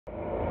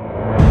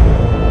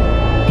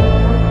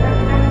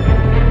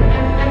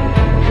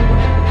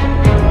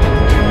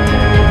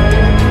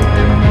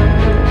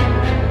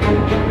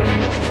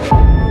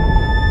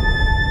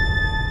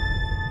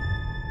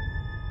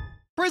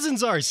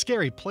Prisons are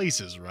scary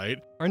places, right?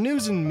 Our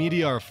news and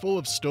media are full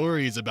of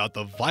stories about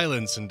the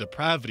violence and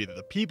depravity that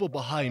the people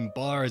behind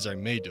bars are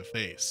made to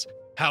face.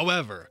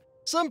 However,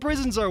 some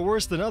prisons are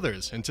worse than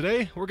others, and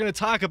today we're going to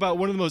talk about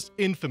one of the most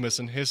infamous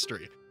in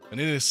history, an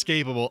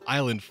inescapable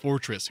island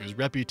fortress whose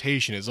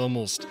reputation is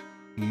almost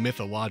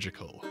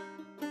mythological.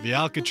 The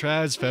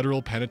Alcatraz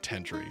Federal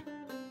Penitentiary.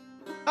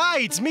 Hi,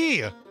 it's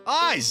me,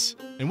 Oz,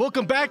 and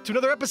welcome back to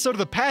another episode of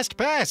the Past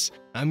Pass.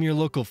 I'm your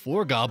local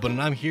floor goblin,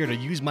 and I'm here to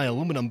use my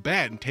aluminum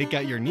bat and take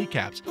out your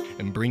kneecaps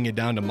and bring you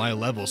down to my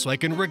level so I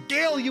can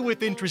regale you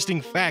with interesting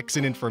facts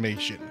and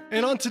information.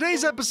 And on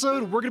today's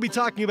episode, we're going to be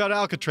talking about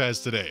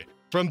Alcatraz today,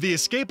 from the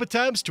escape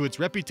attempts to its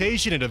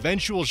reputation and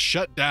eventual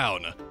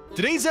shutdown.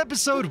 Today's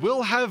episode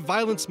will have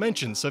violence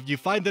mentioned, so if you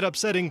find that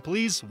upsetting,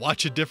 please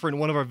watch a different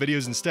one of our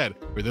videos instead.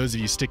 For those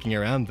of you sticking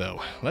around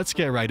though, let's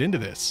get right into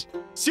this.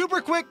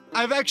 Super quick,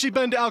 I've actually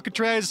been to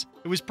Alcatraz.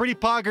 It was pretty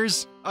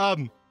poggers,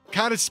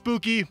 kind of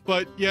spooky,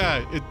 but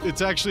yeah,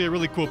 it's actually a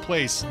really cool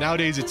place.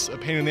 Nowadays it's a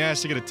pain in the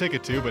ass to get a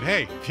ticket to, but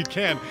hey, if you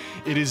can,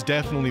 it is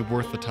definitely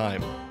worth the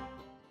time.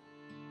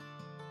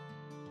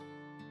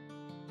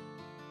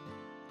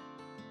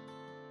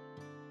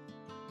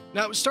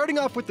 Now, starting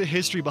off with the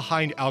history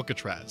behind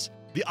Alcatraz.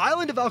 The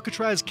island of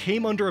Alcatraz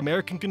came under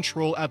American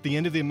control at the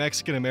end of the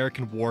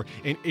Mexican-American War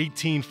in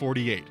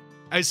 1848.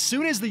 As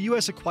soon as the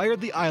US acquired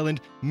the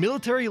island,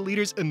 military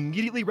leaders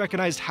immediately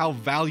recognized how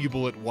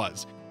valuable it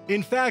was.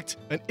 In fact,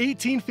 an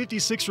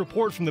 1856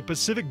 report from the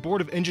Pacific Board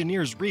of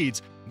Engineers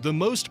reads, "The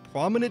most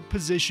prominent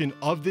position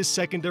of this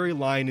secondary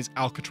line is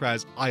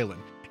Alcatraz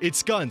Island.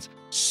 Its guns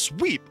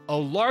sweep a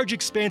large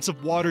expanse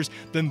of waters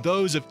than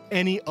those of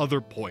any other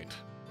point."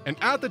 And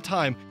at the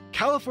time,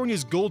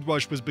 California's gold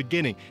rush was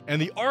beginning,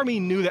 and the Army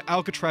knew that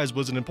Alcatraz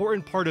was an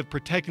important part of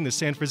protecting the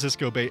San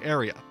Francisco Bay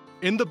Area.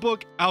 In the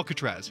book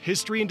Alcatraz,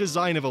 History and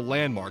Design of a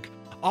Landmark,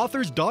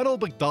 authors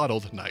Donald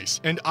MacDonald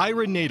and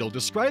Ira Nadel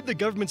described the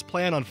government's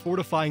plan on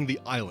fortifying the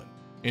island.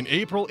 In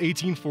April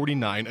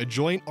 1849, a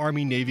joint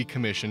Army-Navy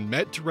commission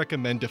met to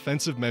recommend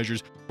defensive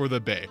measures for the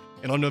bay,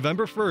 and on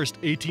November 1st,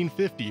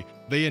 1850,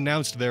 they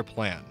announced their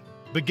plan.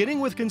 Beginning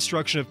with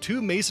construction of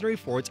two masonry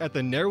forts at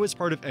the narrowest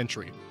part of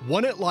entry,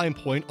 one at Lime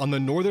Point on the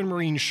northern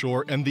marine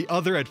shore and the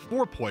other at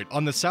Four Point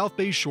on the South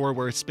Bay shore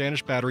where a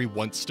Spanish battery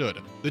once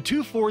stood. The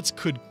two forts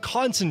could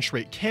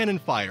concentrate cannon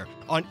fire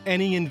on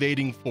any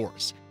invading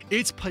force.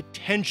 Its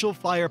potential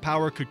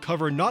firepower could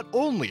cover not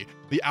only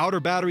the outer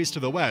batteries to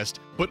the west,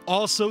 but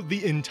also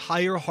the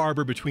entire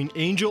harbor between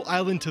Angel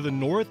Island to the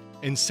north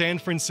and San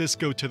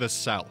Francisco to the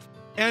south.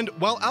 And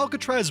while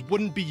Alcatraz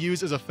wouldn't be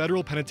used as a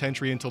federal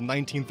penitentiary until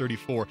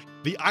 1934,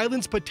 the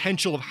island's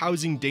potential of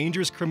housing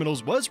dangerous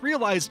criminals was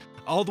realized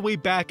all the way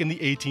back in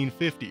the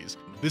 1850s.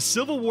 The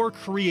Civil War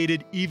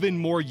created even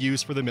more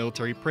use for the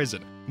military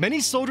prison.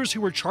 Many soldiers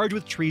who were charged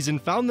with treason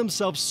found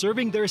themselves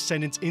serving their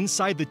sentence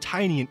inside the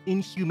tiny and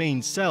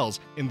inhumane cells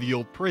in the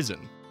old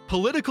prison.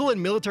 Political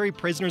and military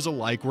prisoners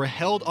alike were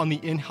held on the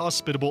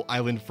inhospitable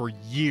island for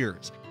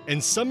years,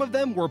 and some of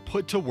them were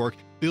put to work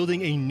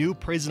building a new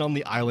prison on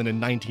the island in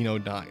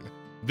 1909.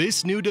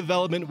 This new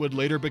development would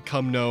later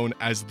become known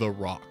as the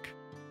Rock.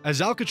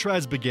 As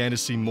Alcatraz began to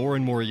see more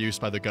and more use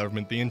by the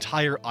government, the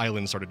entire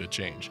island started to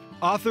change.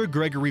 Author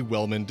Gregory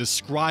Wellman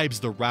describes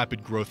the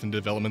rapid growth and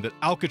development that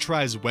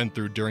Alcatraz went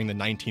through during the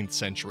 19th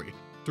century.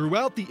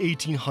 Throughout the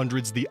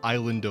 1800s, the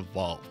island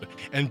evolved,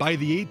 and by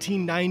the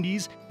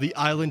 1890s, the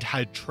island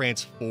had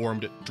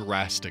transformed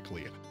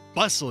drastically.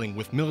 Bustling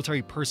with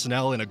military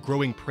personnel and a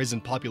growing prison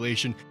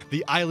population,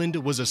 the island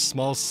was a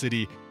small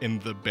city in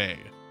the bay.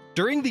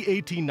 During the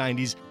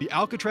 1890s, the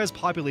Alcatraz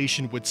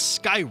population would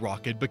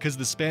skyrocket because of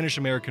the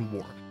Spanish-American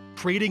War,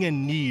 creating a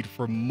need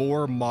for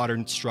more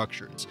modern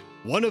structures,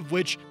 one of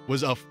which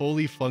was a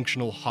fully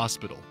functional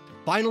hospital,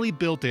 finally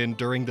built in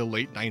during the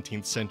late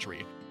 19th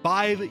century.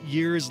 5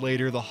 years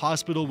later, the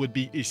hospital would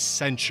be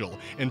essential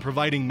in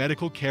providing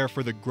medical care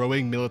for the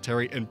growing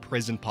military and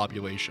prison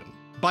population.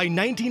 By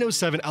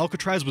 1907,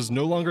 Alcatraz was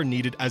no longer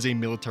needed as a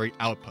military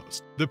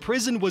outpost. The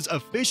prison was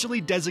officially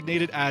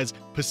designated as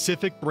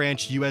Pacific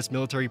Branch U.S.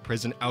 Military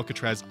Prison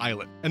Alcatraz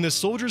Island, and the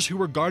soldiers who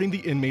were guarding the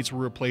inmates were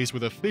replaced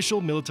with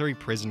official military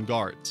prison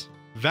guards.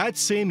 That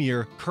same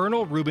year,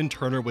 Colonel Reuben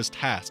Turner was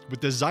tasked with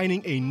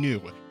designing a new,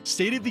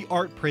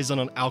 state-of-the-art prison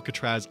on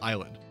Alcatraz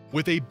Island.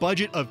 With a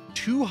budget of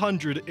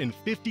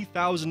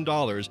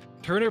 $250,000,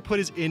 Turner put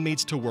his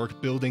inmates to work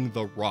building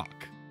the Rock.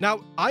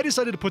 Now, I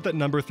decided to put that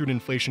number through an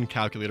inflation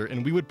calculator,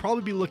 and we would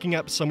probably be looking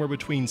at somewhere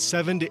between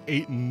 $7 to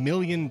 $8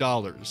 million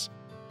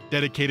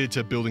dedicated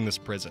to building this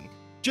prison.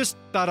 Just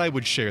thought I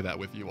would share that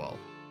with you all.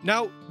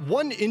 Now,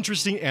 one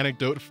interesting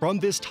anecdote from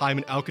this time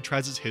in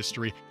Alcatraz's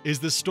history is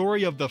the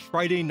story of the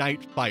Friday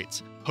night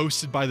fights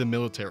hosted by the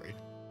military.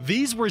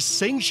 These were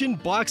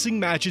sanctioned boxing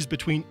matches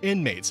between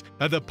inmates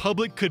that the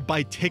public could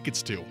buy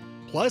tickets to.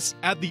 Plus,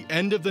 at the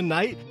end of the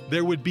night,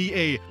 there would be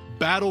a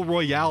battle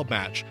royale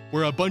match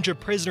where a bunch of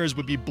prisoners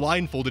would be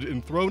blindfolded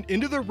and thrown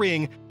into the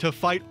ring to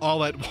fight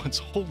all at once.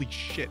 Holy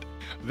shit.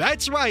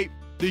 That's right,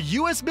 the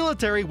US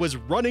military was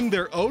running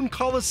their own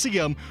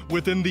coliseum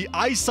within the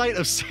eyesight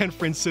of San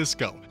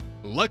Francisco.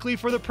 Luckily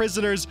for the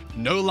prisoners,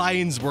 no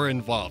lions were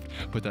involved,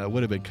 but that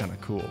would have been kind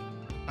of cool.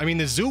 I mean,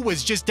 the zoo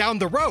was just down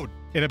the road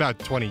in about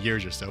 20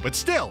 years or so, but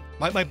still,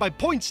 my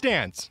point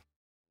stands.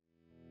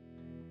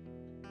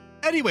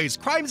 Anyways,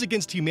 crimes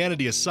against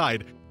humanity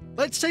aside,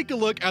 let's take a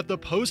look at the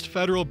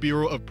post-Federal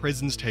Bureau of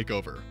Prisons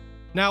takeover.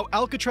 Now,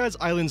 Alcatraz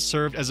Island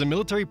served as a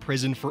military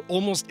prison for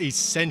almost a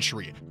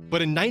century,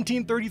 but in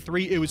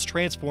 1933 it was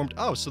transformed.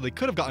 Oh, so they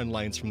could have gotten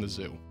lions from the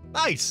zoo.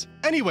 Nice!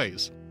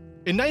 Anyways,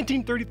 in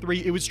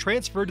 1933 it was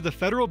transferred to the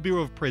Federal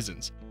Bureau of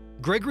Prisons.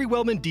 Gregory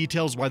Wellman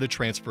details why the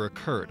transfer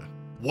occurred.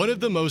 One of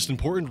the most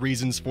important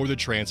reasons for the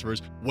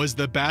transfers was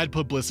the bad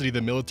publicity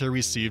the military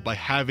received by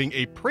having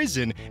a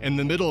prison in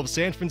the middle of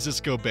San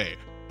Francisco Bay.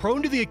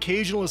 Prone to the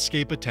occasional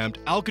escape attempt,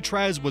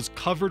 Alcatraz was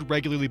covered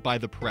regularly by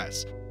the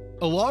press.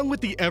 Along with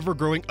the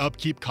ever-growing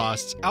upkeep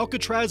costs,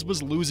 Alcatraz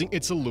was losing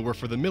its allure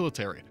for the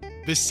military.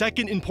 The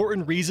second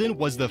important reason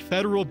was the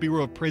Federal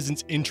Bureau of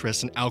Prisons'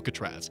 interest in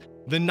Alcatraz.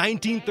 The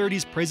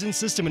 1930s prison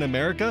system in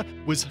America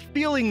was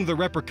feeling the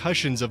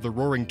repercussions of the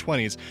Roaring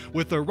 '20s,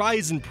 with a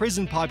rise in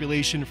prison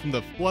population from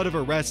the flood of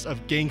arrests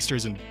of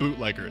gangsters and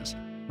bootleggers.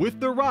 With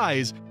the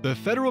rise, the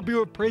Federal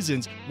Bureau of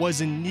Prisons was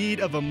in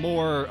need of a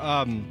more,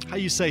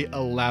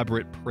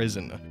 elaborate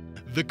prison.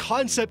 The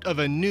concept of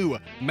a new,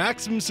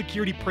 maximum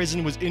security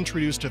prison was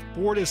introduced to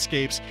thwart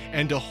escapes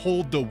and to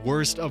hold the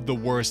worst of the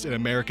worst in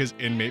America's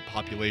inmate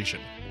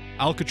population.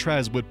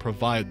 Alcatraz would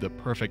provide the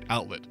perfect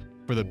outlet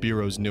for the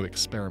Bureau's new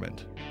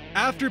experiment.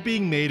 After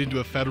being made into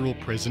a federal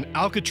prison,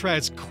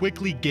 Alcatraz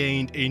quickly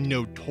gained a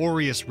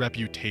notorious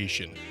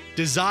reputation.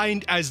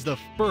 Designed as the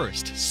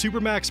first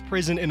supermax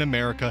prison in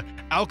America,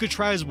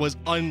 Alcatraz was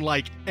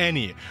unlike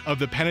any of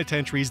the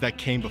penitentiaries that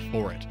came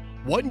before it.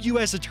 One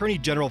U.S. Attorney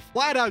General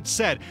flat out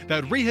said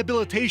that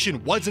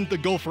rehabilitation wasn't the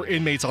goal for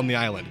inmates on the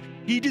island.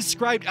 He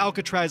described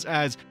Alcatraz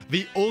as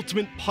the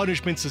ultimate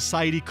punishment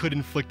society could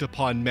inflict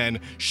upon men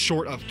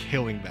short of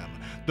killing them,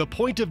 the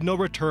point of no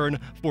return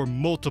for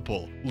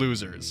multiple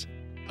losers.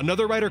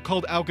 Another writer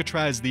called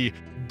Alcatraz the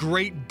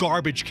Great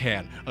Garbage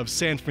Can of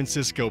San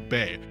Francisco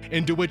Bay,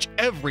 into which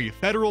every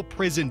federal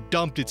prison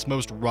dumped its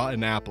most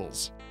rotten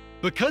apples.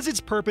 Because its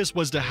purpose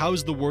was to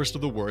house the worst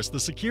of the worst, the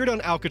security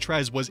on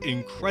Alcatraz was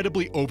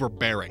incredibly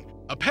overbearing.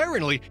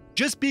 Apparently,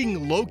 just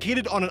being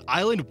located on an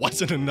island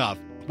wasn't enough.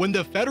 When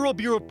the Federal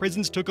Bureau of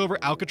Prisons took over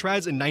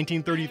Alcatraz in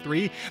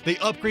 1933, they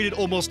upgraded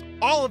almost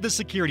all of the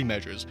security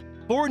measures.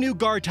 4 new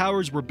guard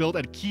towers were built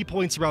at key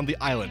points around the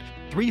island.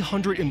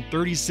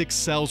 336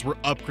 cells were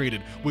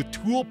upgraded with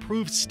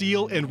tool-proof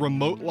steel and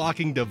remote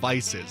locking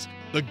devices.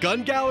 The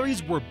gun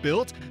galleries were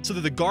built so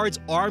that the guards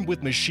armed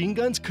with machine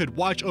guns could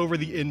watch over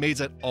the inmates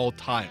at all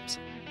times.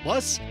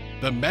 Plus,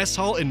 the mess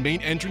hall and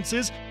main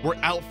entrances were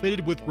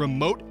outfitted with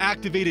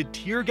remote-activated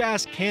tear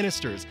gas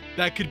canisters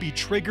that could be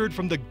triggered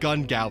from the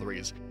gun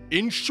galleries.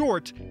 In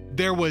short,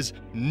 there was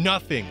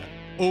nothing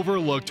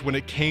overlooked when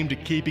it came to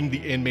keeping the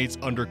inmates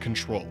under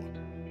control.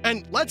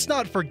 And let's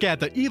not forget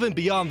that even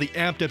beyond the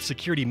amped-up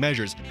security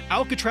measures,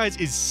 Alcatraz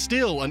is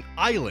still an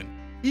island.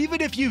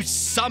 Even if you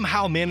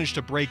somehow manage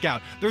to break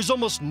out, there's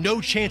almost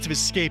no chance of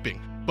escaping.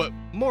 But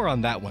more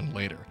on that one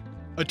later.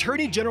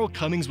 Attorney General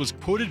Cummings was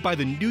quoted by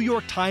the New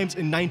York Times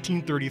in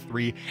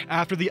 1933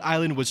 after the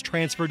island was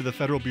transferred to the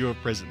Federal Bureau of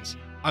Prisons.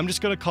 I'm just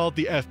going to call it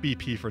the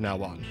FBP from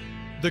now on.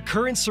 The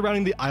current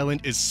surrounding the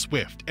island is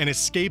swift, and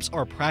escapes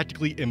are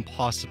practically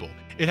impossible.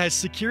 It has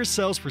secure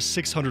cells for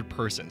 600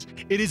 persons.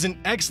 It is in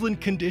excellent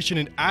condition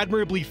and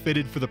admirably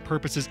fitted for the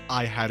purposes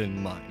I had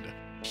in mind.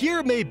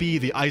 Here may be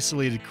the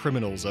isolated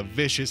criminals of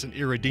vicious and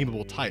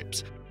irredeemable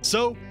types,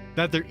 so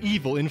that their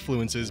evil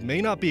influences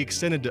may not be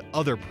extended to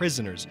other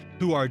prisoners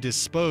who are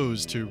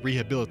disposed to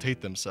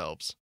rehabilitate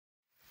themselves.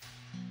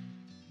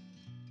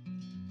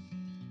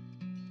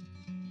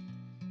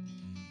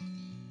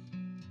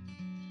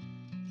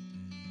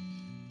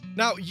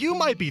 Now, you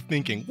might be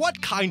thinking,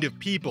 what kind of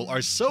people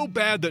are so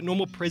bad that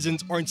normal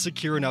prisons aren't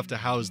secure enough to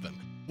house them?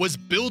 Was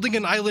building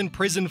an island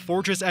prison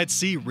fortress at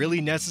sea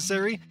really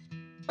necessary?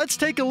 Let's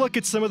take a look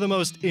at some of the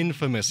most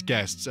infamous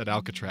guests at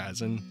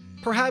Alcatraz, and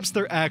perhaps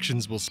their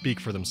actions will speak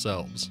for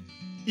themselves.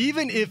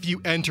 Even if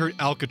you entered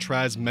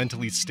Alcatraz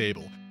mentally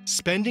stable,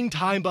 spending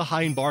time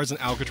behind bars on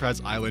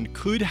Alcatraz Island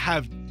could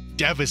have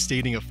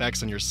devastating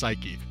effects on your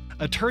psyche.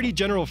 Attorney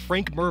General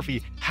Frank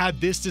Murphy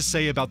had this to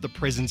say about the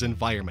prison's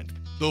environment.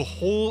 The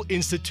whole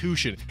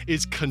institution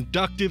is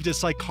conducive to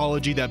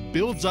psychology that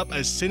builds up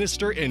a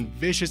sinister and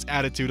vicious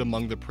attitude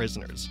among the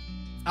prisoners.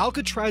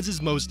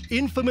 Alcatraz's most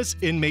infamous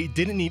inmate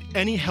didn't need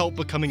any help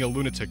becoming a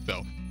lunatic,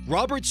 though.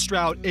 Robert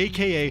Stroud,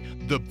 aka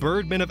the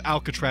Birdman of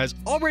Alcatraz,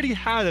 already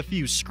had a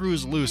few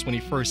screws loose when he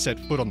first set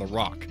foot on the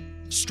rock.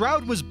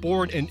 Stroud was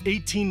born in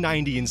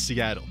 1890 in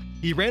Seattle.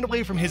 He ran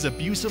away from his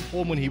abusive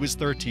home when he was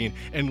 13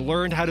 and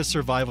learned how to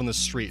survive on the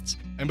streets.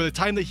 And by the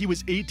time that he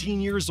was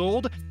 18 years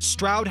old,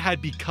 Stroud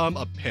had become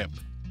a pimp.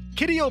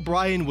 Kitty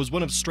O'Brien was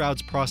one of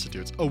Stroud's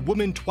prostitutes, a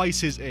woman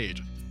twice his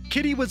age.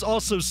 Kitty was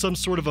also some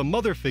sort of a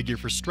mother figure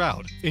for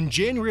Stroud. In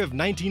January of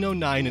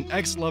 1909, an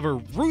ex-lover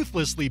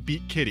ruthlessly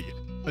beat Kitty.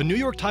 A New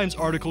York Times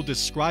article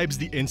describes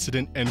the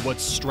incident and what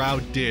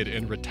Stroud did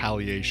in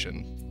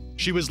retaliation.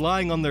 She was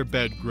lying on their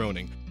bed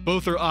groaning.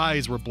 Both her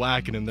eyes were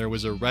blackened and there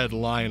was a red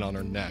line on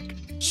her neck.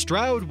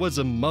 Stroud was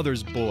a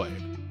mother's boy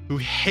who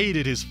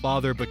hated his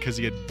father because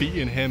he had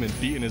beaten him and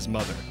beaten his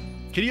mother.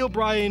 Kitty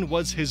O'Brien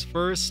was his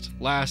first,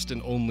 last,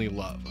 and only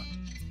love.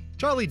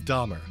 Charlie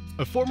Dahmer,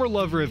 a former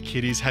lover of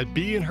Kitty's, had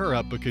beaten her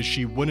up because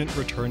she wouldn't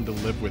return to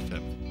live with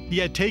him. He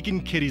had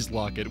taken Kitty's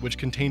locket, which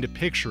contained a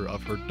picture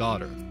of her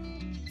daughter.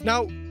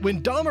 Now,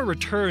 when Dahmer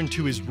returned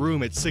to his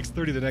room at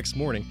 6:30 the next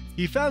morning,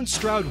 he found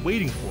Stroud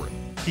waiting for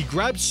him. He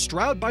grabbed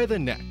Stroud by the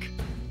neck.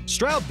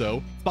 Stroud,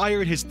 though,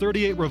 fired his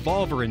 .38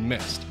 revolver and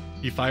missed.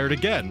 He fired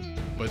again,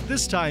 but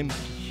this time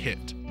he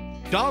hit.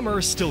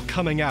 Dahmer still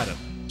coming at him.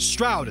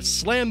 Stroud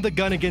slammed the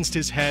gun against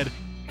his head,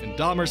 and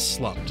Dahmer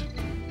slumped,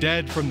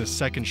 dead from the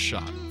second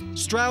shot.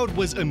 Stroud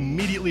was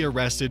immediately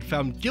arrested,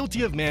 found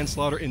guilty of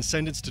manslaughter, and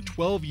sentenced to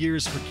 12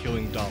 years for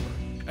killing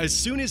Dahmer. As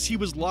soon as he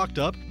was locked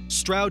up,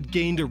 Stroud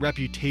gained a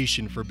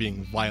reputation for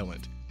being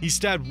violent. He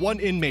stabbed one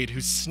inmate who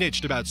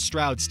snitched about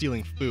Stroud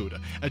stealing food,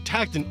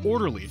 attacked an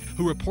orderly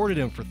who reported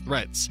him for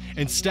threats,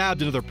 and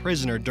stabbed another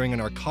prisoner during a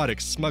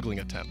narcotics smuggling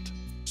attempt.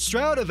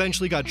 Stroud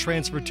eventually got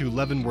transferred to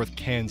Leavenworth,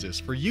 Kansas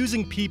for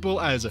using people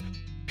as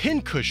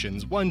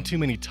pincushions one too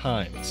many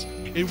times.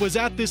 It was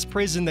at this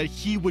prison that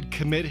he would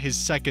commit his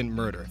second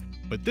murder,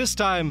 but this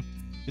time,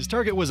 his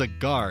target was a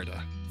guard.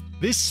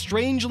 This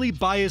strangely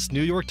biased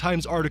New York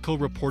Times article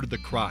reported the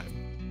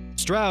crime.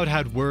 Stroud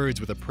had words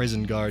with a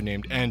prison guard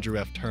named Andrew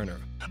F. Turner,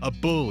 a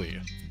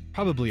bully,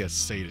 probably a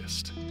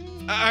sadist.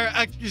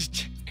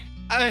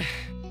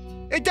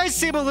 It does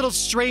seem a little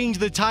strange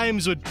the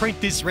Times would print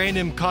this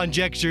random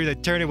conjecture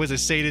that Turner was a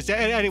sadist.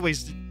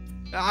 Anyways,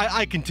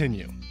 I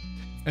continue.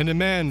 And a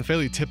man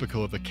fairly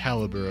typical of the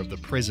caliber of the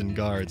prison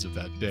guards of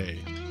that day.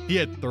 He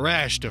had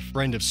thrashed a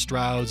friend of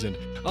Stroud's and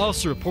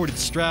also reported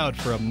Stroud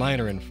for a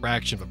minor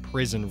infraction of a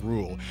prison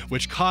rule,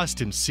 which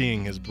cost him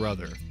seeing his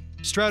brother.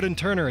 Stroud and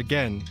Turner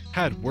again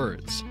had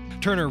words.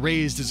 Turner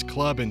raised his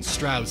club and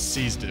Stroud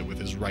seized it with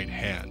his right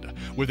hand.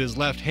 With his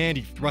left hand,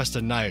 he thrust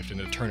a knife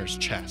into Turner's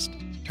chest.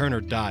 Turner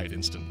died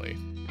instantly.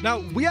 Now,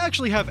 we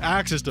actually have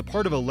access to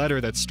part of a letter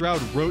that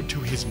Stroud wrote to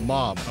his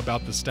mom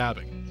about the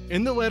stabbing.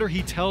 In the letter,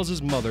 he tells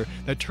his mother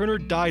that Turner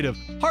died of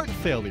heart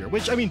failure,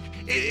 which, I mean,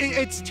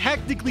 it's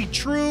technically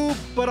true,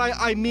 but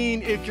I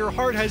mean, if your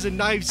heart has a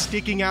knife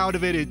sticking out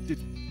of it,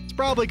 it's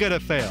probably gonna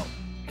fail.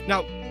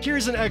 Now,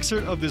 here's an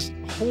excerpt of this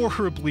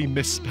horribly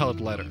misspelled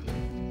letter.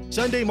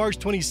 Sunday, March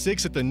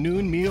 26th at the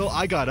noon meal,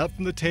 I got up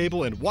from the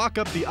table and walked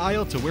up the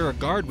aisle to where a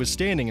guard was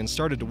standing and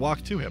started to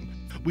walk to him.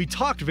 We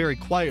talked very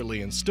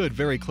quietly and stood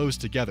very close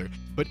together,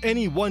 but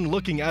anyone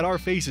looking at our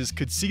faces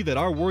could see that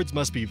our words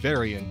must be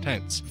very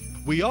intense.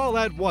 We all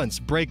at once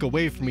break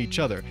away from each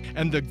other,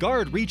 and the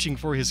guard reaching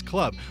for his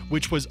club,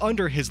 which was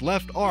under his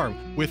left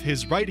arm, with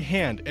his right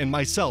hand, and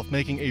myself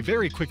making a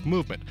very quick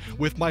movement,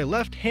 with my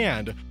left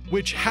hand,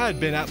 which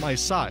had been at my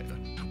side.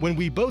 When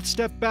we both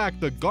stepped back,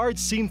 the guard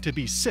seemed to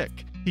be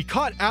sick. He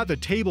caught at the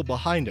table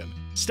behind him,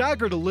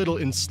 staggered a little,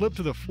 and slipped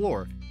to the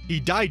floor. He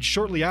died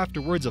shortly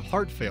afterwards of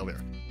heart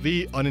failure.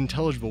 The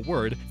unintelligible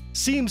word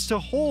seems to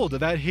hold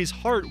that his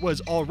heart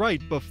was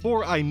alright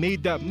before I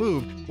made that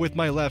move with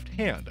my left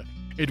hand.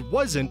 It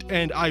wasn't,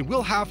 and I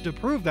will have to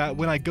prove that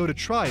when I go to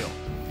trial.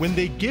 When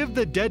they give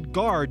the dead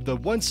guard the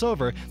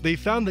once-over, they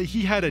found that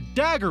he had a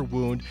dagger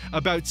wound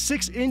about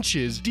 6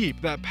 inches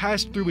deep that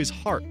passed through his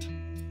heart.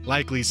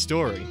 Likely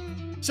story.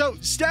 So,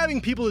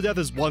 stabbing people to death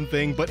is one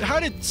thing, but how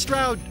did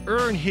Stroud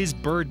earn his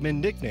Birdman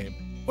nickname?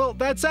 Well,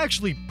 that's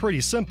actually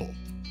pretty simple.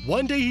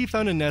 One day he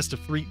found a nest of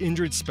 3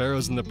 injured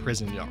sparrows in the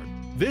prison yard.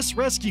 This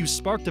rescue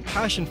sparked a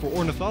passion for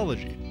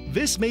ornithology.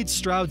 This made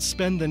Stroud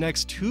spend the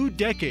next 2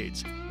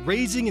 decades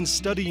raising and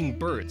studying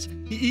birds.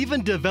 He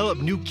even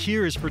developed new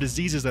cures for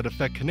diseases that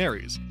affect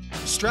canaries.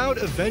 Stroud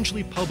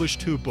eventually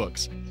published 2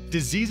 books,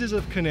 Diseases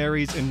of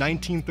Canaries in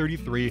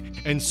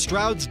 1933 and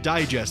Stroud's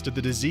Digest of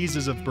the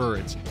Diseases of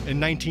Birds in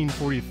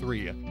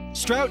 1943.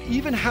 Stroud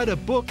even had a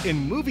book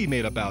and movie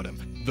made about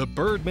him, The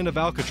Birdman of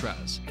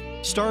Alcatraz,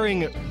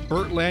 starring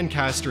Burt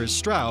Lancaster as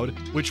Stroud,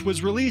 which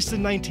was released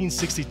in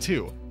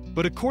 1962.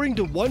 But according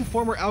to one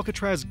former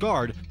Alcatraz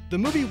guard, the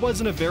movie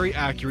wasn't a very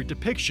accurate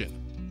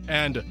depiction.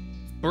 And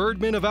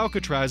Birdman of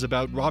Alcatraz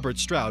about Robert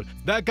Stroud,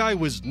 that guy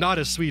was not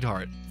a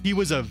sweetheart. He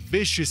was a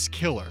vicious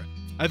killer.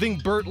 I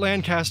think Burt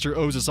Lancaster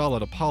owes us all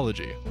an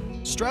apology.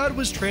 Stroud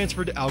was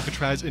transferred to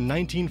Alcatraz in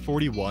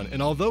 1941,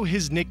 and although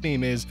his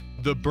nickname is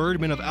the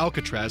Birdman of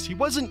Alcatraz, he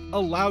wasn't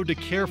allowed to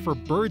care for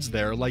birds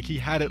there like he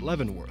had at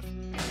Leavenworth.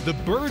 The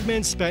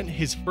Birdman spent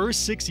his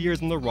first 6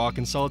 years on the Rock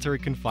in solitary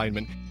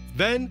confinement,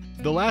 then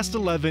the last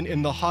 11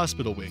 in the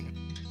hospital wing.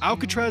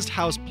 Alcatraz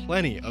housed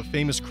plenty of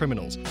famous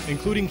criminals,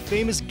 including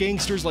famous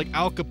gangsters like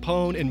Al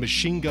Capone and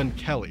Machine Gun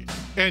Kelly.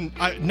 And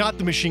not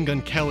the Machine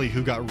Gun Kelly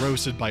who got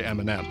roasted by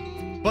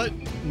Eminem. But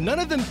none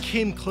of them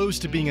came close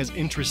to being as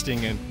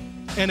interesting and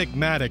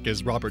enigmatic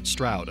as Robert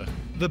Stroud.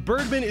 The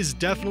Birdman is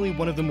definitely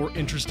one of the more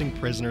interesting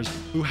prisoners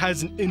who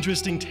has an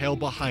interesting tale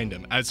behind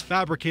him, as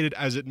fabricated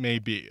as it may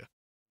be.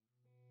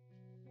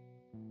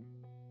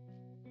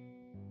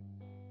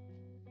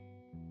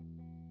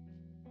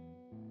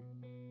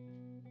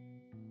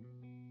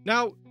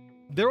 Now,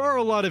 there are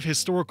a lot of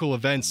historical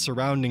events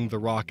surrounding the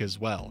rock as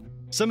well.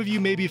 Some of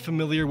you may be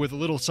familiar with a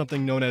little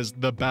something known as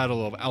the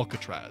Battle of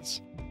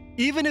Alcatraz.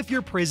 Even if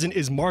your prison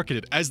is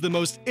marketed as the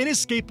most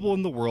inescapable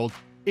in the world,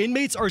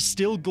 inmates are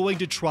still going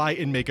to try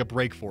and make a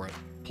break for it.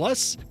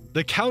 Plus,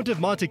 the Count of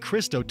Monte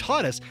Cristo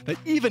taught us that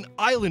even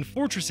island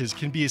fortresses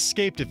can be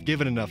escaped if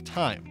given enough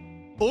time.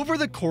 Over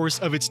the course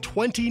of its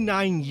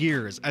 29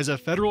 years as a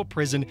federal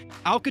prison,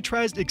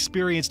 Alcatraz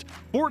experienced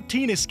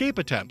 14 escape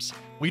attempts.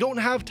 We don't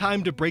have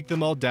time to break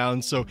them all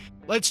down, so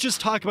let's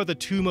just talk about the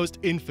two most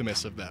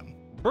infamous of them.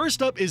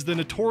 First up is the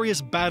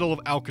notorious Battle of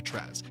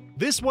Alcatraz.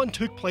 This one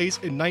took place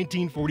in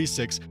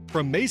 1946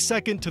 from May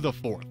 2nd to the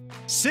 4th.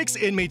 6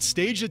 inmates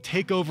staged a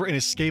takeover and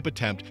escape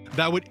attempt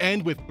that would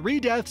end with 3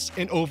 deaths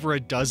and over a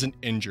dozen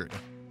injured.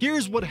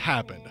 Here's what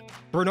happened.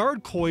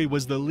 Bernard Coy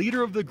was the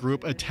leader of the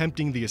group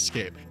attempting the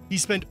escape. He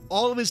spent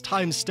all of his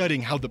time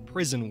studying how the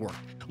prison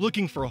worked,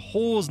 looking for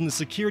holes in the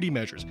security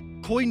measures.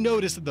 Coy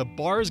noticed that the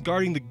bars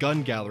guarding the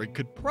gun gallery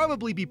could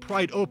probably be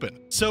pried open,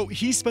 so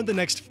he spent the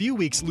next few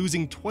weeks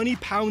losing 20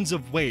 pounds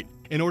of weight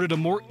in order to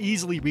more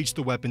easily reach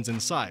the weapons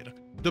inside.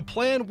 The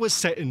plan was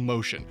set in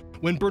motion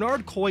when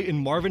Bernard Coy and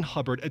Marvin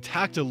Hubbard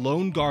attacked a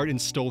lone guard and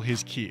stole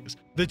his keys.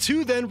 The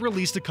two then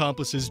released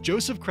accomplices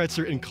Joseph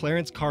Kretzer and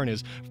Clarence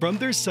Carnes from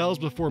their cells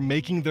before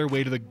making their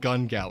way to the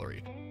gun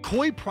gallery.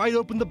 Coy pried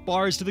open the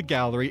bars to the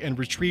gallery and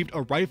retrieved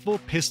a rifle,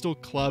 pistol,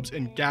 clubs,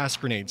 and gas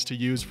grenades to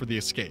use for the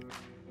escape.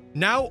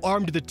 Now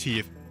armed to the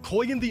teeth,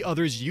 Coy and the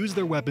others used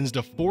their weapons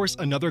to force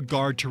another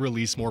guard to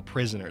release more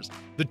prisoners.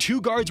 The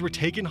 2 guards were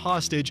taken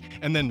hostage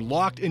and then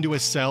locked into a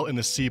cell in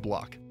the C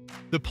block.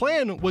 The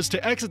plan was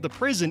to exit the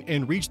prison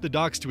and reach the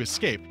docks to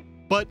escape,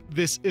 but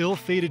this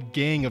ill-fated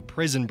gang of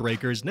prison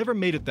breakers never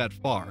made it that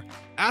far.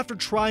 After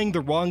trying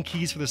the wrong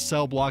keys for the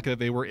cell block that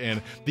they were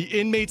in, the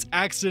inmates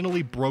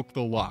accidentally broke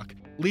the lock,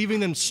 leaving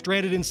them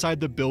stranded inside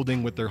the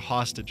building with their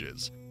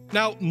hostages.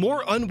 Now,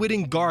 more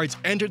unwitting guards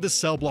entered the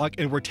cell block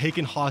and were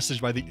taken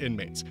hostage by the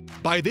inmates.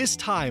 By this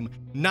time,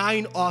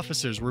 9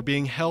 officers were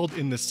being held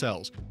in the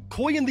cells.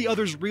 Coy and the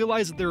others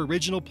realized that their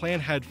original plan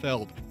had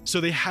failed,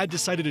 so they had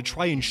decided to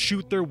try and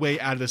shoot their way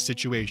out of the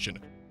situation.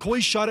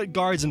 Coy shot at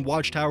guards and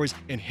watchtowers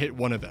and hit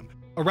one of them.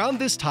 Around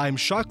this time,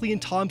 Shockley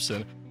and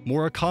Thompson,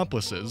 more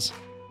accomplices,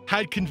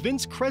 had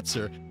convinced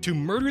Kretzer to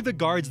murder the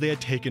guards they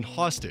had taken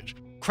hostage.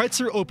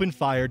 Kretzer opened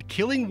fire,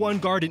 killing 1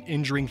 guard and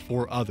injuring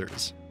 4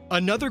 others.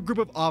 Another group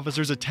of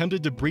officers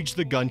attempted to breach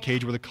the gun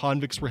cage where the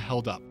convicts were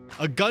held up.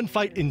 A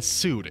gunfight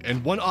ensued,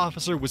 and 1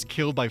 officer was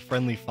killed by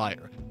friendly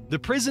fire. The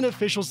prison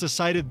officials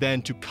decided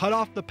then to cut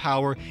off the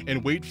power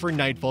and wait for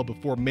nightfall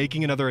before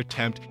making another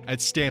attempt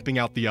at stamping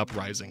out the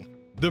uprising.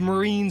 The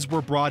Marines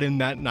were brought in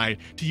that night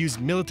to use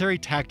military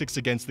tactics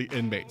against the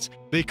inmates.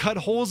 They cut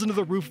holes into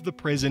the roof of the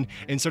prison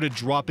and started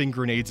dropping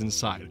grenades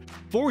inside,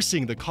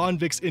 forcing the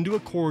convicts into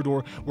a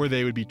corridor where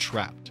they would be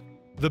trapped.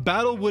 The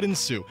battle would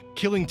ensue,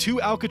 killing 2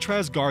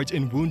 Alcatraz guards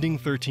and wounding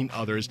 13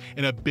 others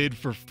in a bid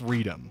for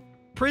freedom.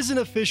 Prison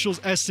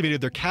officials estimated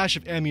their cache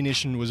of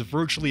ammunition was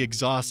virtually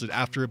exhausted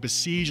after a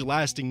besiege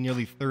lasting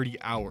nearly 30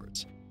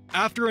 hours.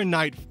 After a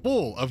night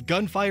full of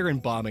gunfire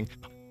and bombing,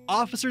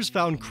 officers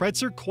found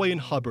Kretzer, Coy, and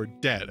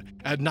Hubbard dead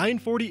at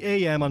 9:40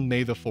 a.m. on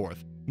May the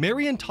 4th.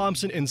 Marion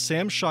Thompson and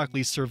Sam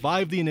Shockley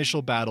survived the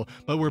initial battle,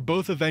 but were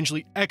both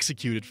eventually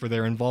executed for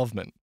their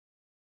involvement.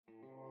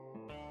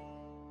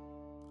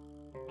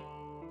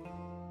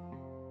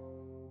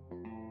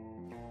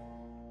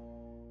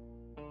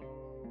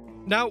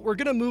 Now, we're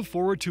going to move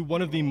forward to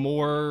one of the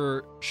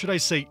more, should I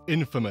say,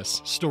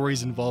 infamous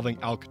stories involving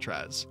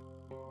Alcatraz.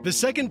 The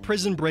second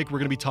prison break we're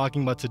going to be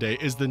talking about today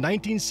is the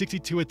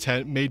 1962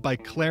 attempt made by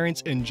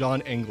Clarence and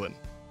John Anglin.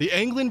 The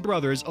Anglin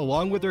brothers,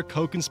 along with their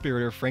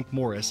co-conspirator Frank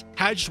Morris,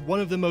 hatched one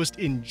of the most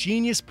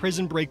ingenious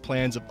prison break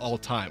plans of all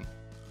time.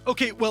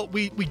 Okay, well,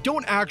 we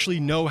don't actually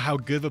know how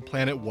good of a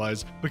plan it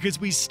was because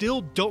we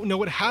still don't know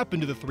what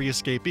happened to the 3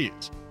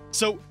 escapees.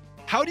 So,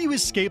 how do you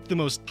escape the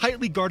most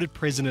tightly guarded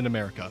prison in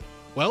America?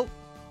 Well,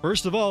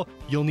 first of all,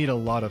 you'll need a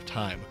lot of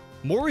time.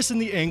 Morris and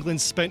the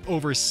Anglins spent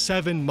over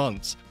 7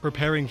 months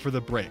preparing for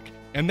the break,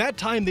 and that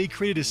time they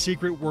created a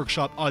secret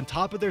workshop on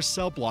top of their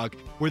cell block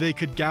where they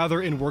could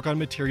gather and work on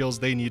materials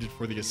they needed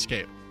for the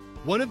escape.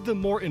 One of the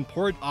more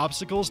important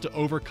obstacles to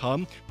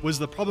overcome was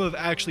the problem of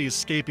actually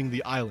escaping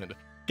the island.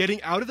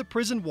 Getting out of the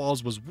prison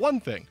walls was one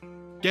thing,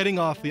 getting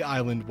off the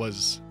island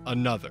was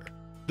another.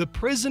 The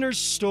prisoners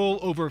stole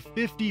over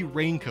 50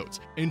 raincoats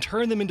and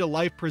turned them into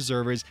life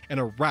preservers and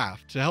a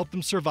raft to help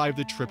them survive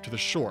the trip to the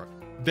shore.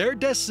 Their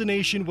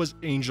destination was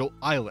Angel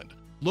Island,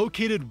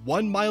 located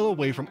 1 mile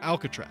away from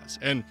Alcatraz,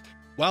 and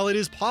while it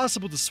is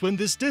possible to swim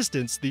this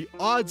distance, the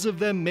odds of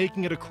them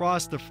making it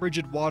across the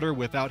frigid water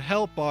without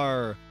help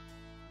are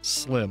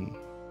slim.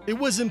 It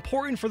was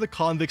important for the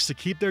convicts to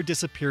keep their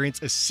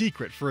disappearance a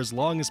secret for as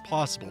long as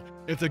possible.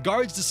 If the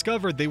guards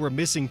discovered they were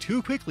missing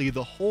too quickly,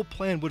 the whole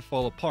plan would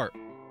fall apart.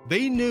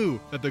 They knew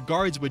that the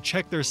guards would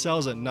check their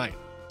cells at night,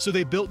 so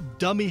they built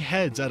dummy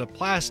heads out of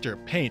plaster,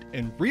 paint,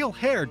 and real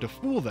hair to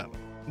fool them.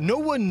 No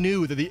one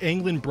knew that the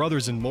Anglin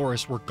brothers and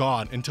Morris were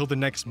gone until the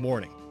next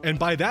morning. and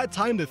by that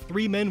time the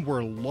three men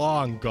were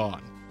long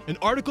gone. An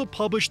article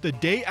published the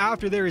day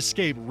after their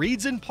escape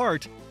reads in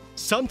part,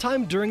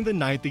 "Sometime during the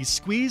night they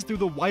squeezed through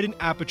the widened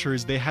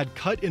apertures they had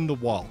cut in the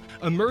wall,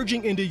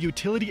 emerging into a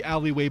utility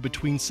alleyway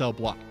between cell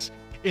blocks.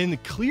 In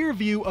clear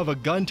view of a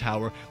gun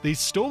tower, they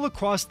stole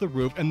across the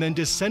roof and then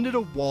descended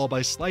a wall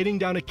by sliding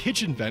down a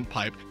kitchen vent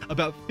pipe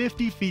about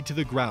 50 feet to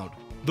the ground.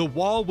 The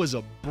wall was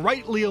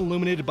brightly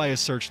illuminated by a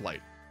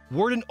searchlight.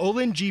 Warden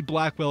Olin G.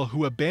 Blackwell,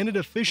 who abandoned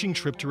a fishing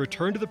trip to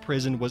return to the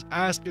prison, was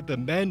asked if the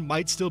men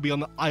might still be on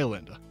the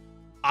island.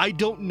 I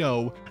don't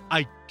know,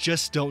 I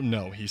just don't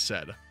know," he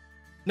said.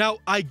 Now,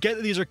 I get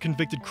that these are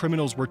convicted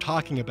criminals we're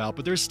talking about,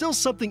 but there's still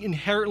something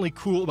inherently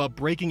cool about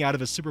breaking out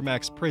of a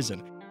Supermax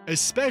prison,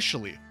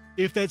 especially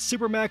if that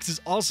Supermax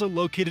is also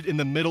located in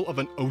the middle of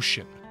an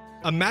ocean.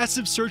 A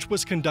massive search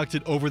was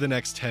conducted over the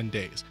next 10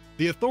 days.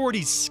 The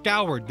authorities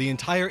scoured the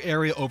entire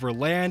area over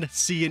land,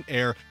 sea, and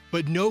air,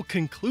 but no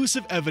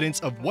conclusive evidence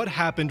of what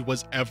happened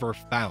was ever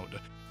found.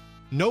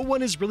 No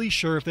one is really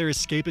sure if their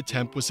escape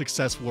attempt was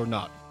successful or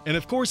not. And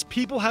of course,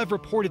 people have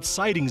reported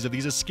sightings of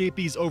these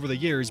escapees over the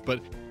years,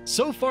 but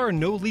so far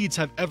no leads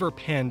have ever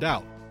panned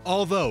out.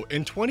 Although,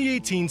 in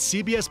 2018,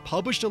 CBS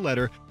published a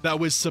letter that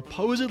was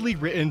supposedly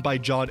written by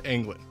John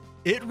Anglin.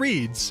 It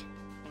reads,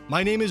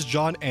 "My name is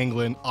John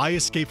Anglin. I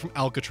escaped from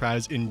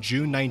Alcatraz in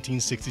June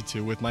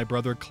 1962 with my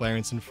brother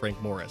Clarence and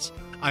Frank Morris.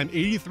 I'm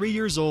 83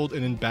 years old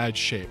and in bad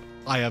shape.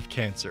 I have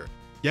cancer.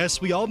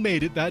 Yes, we all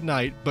made it that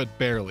night, but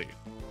barely."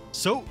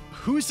 So,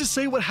 who's to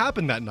say what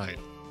happened that night?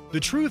 The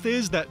truth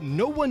is that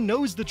no one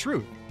knows the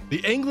truth.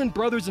 The Anglin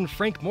brothers and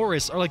Frank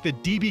Morris are like the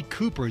D.B.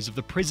 Coopers of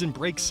the prison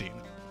break scene.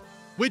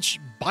 Which,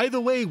 by the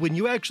way, when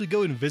you actually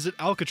go and visit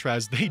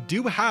Alcatraz, they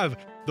do have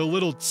the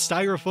little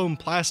styrofoam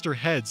plaster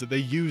heads that they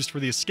used for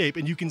the escape,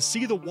 and you can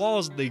see the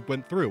walls that they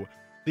went through.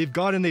 They've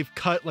gone and they've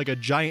cut like a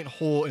giant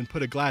hole and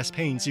put a glass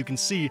pane so you can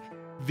see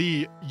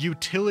the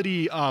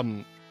utility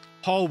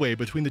hallway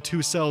between the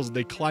two cells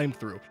they climbed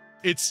through.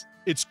 It's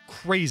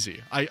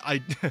crazy.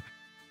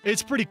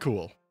 It's pretty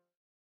cool.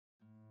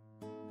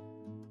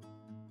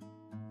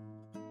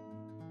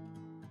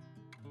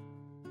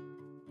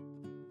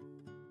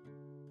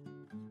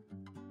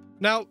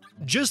 Now,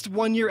 just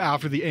 1 year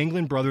after the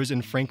Anglin brothers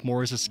and Frank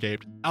Morris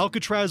escaped,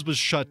 Alcatraz was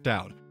shut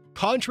down.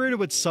 Contrary to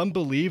what some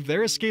believe,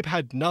 their escape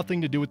had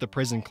nothing to do with the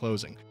prison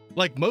closing.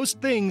 Like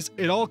most things,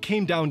 it all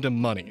came down to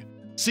money.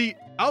 See,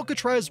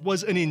 Alcatraz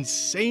was an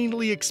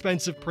insanely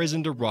expensive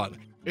prison to run.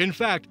 In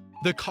fact,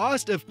 the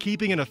cost of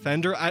keeping an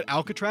offender at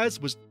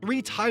Alcatraz was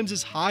 3 times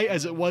as high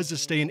as it was to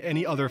stay in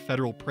any other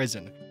federal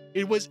prison.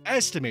 It was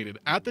estimated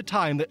at the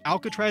time that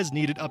Alcatraz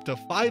needed up to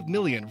 $5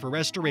 million for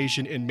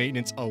restoration and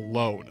maintenance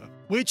alone,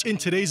 which in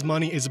today's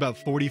money is about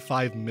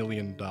 $45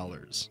 million.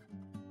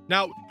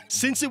 Now,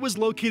 since it was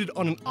located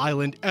on an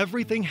island,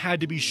 everything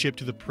had to be shipped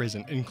to the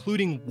prison,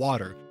 including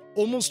water.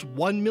 Almost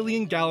 1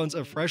 million gallons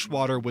of fresh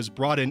water was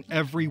brought in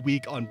every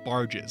week on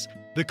barges.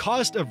 The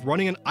cost of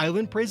running an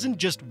island prison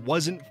just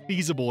wasn't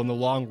feasible in the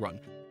long run.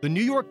 The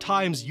New York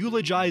Times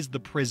eulogized the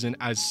prison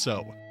as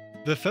so.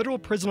 The federal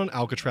prison on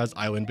Alcatraz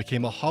Island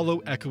became a hollow,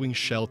 echoing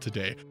shell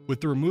today,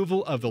 with the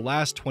removal of the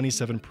last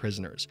 27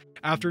 prisoners.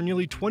 After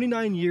nearly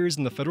 29 years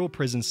in the federal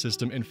prison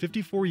system and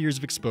 54 years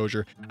of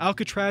exposure,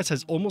 Alcatraz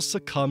has almost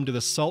succumbed to the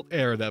salt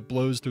air that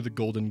blows through the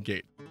Golden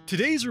Gate.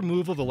 Today's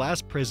removal of the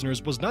last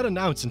prisoners was not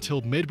announced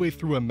until midway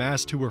through a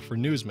mass tour for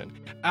newsmen.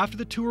 After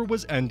the tour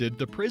was ended,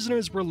 the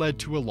prisoners were led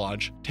to a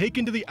launch,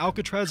 taken to the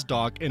Alcatraz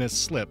dock in a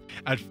slip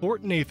at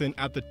Fort Nathan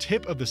at the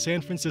tip of the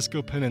San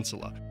Francisco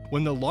Peninsula.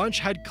 When the launch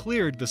had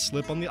cleared the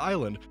slip on the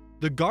island,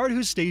 the guard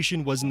whose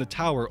station was in the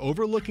tower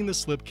overlooking the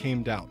slip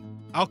came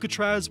down.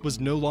 Alcatraz was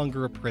no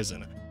longer a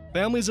prison.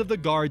 Families of the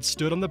guards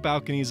stood on the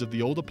balconies of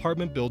the old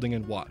apartment building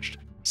and watched.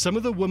 Some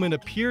of the women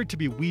appeared to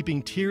be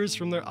weeping tears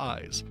from their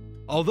eyes.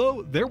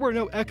 Although there were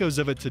no echoes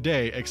of it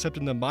today except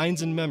in the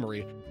minds and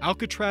memory,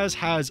 Alcatraz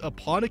has,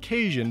 upon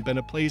occasion, been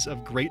a place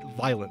of great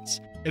violence.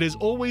 It has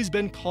always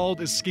been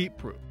called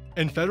escape-proof,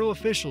 and federal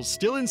officials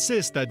still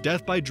insist that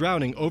death by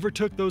drowning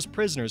overtook those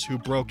prisoners who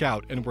broke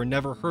out and were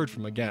never heard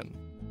from again.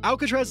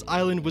 Alcatraz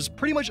Island was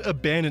pretty much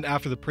abandoned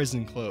after the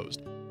prison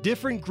closed.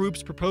 Different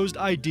groups proposed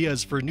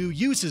ideas for new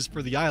uses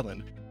for the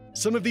island.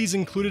 Some of these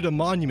included a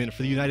monument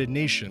for the United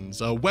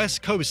Nations, a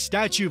West Coast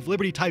Statue of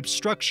Liberty type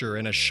structure,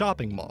 and a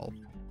shopping mall.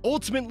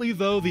 Ultimately,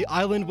 though, the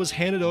island was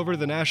handed over to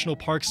the National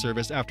Park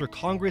Service after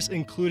Congress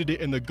included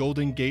it in the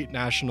Golden Gate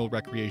National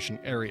Recreation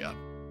Area.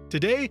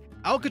 Today,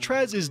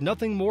 Alcatraz is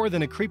nothing more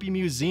than a creepy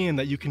museum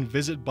that you can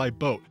visit by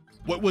boat.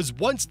 What was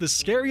once the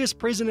scariest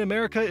prison in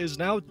America is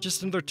now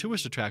just another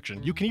tourist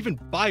attraction. You can even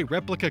buy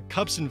replica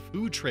cups and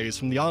food trays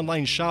from the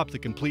online shop to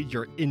complete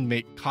your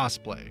inmate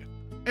cosplay.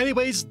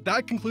 Anyways,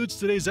 that concludes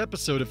today's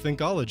episode of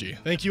Thinkology.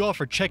 Thank you all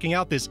for checking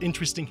out this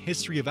interesting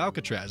history of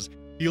Alcatraz.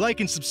 If you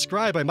like and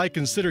subscribe, I might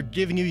consider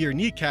giving you your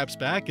kneecaps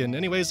back. And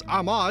anyways,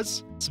 I'm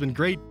Oz. It's been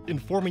great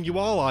informing you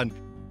all on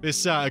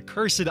this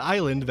accursed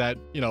island that,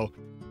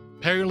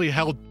 apparently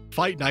held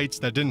fight nights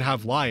that didn't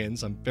have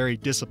lions. I'm very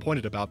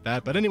disappointed about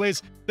that. But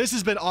anyways, this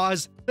has been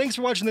Oz. Thanks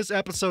for watching this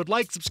episode.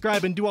 Like,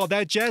 subscribe, and do all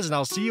that jazz, and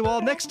I'll see you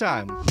all next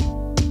time.